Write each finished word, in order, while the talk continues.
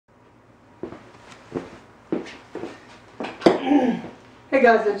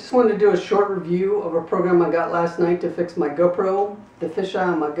Hey guys, I just wanted to do a short review of a program I got last night to fix my GoPro, the fisheye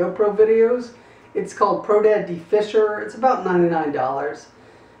on my GoPro videos. It's called Prodad Defishr. It's about $99.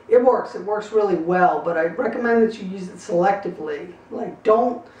 It works really well, but I recommend that you use it selectively. Like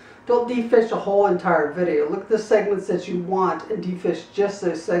don't defish a whole entire video. Look at the segments that you want and defish just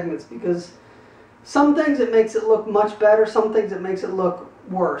those segments, because some things it makes it look much better, some things it makes it look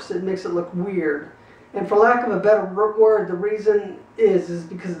worse. It makes it look weird. And for lack of a better word, the reason is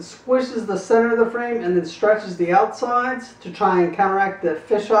because it squishes the center of the frame and then stretches the outsides to try and counteract the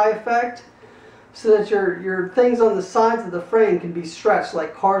fisheye effect, so that your things on the sides of the frame can be stretched,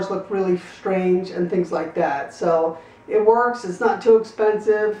 like cars look really strange and things like that. So it works, it's not too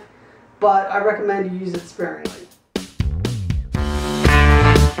expensive, but I recommend you use it sparingly.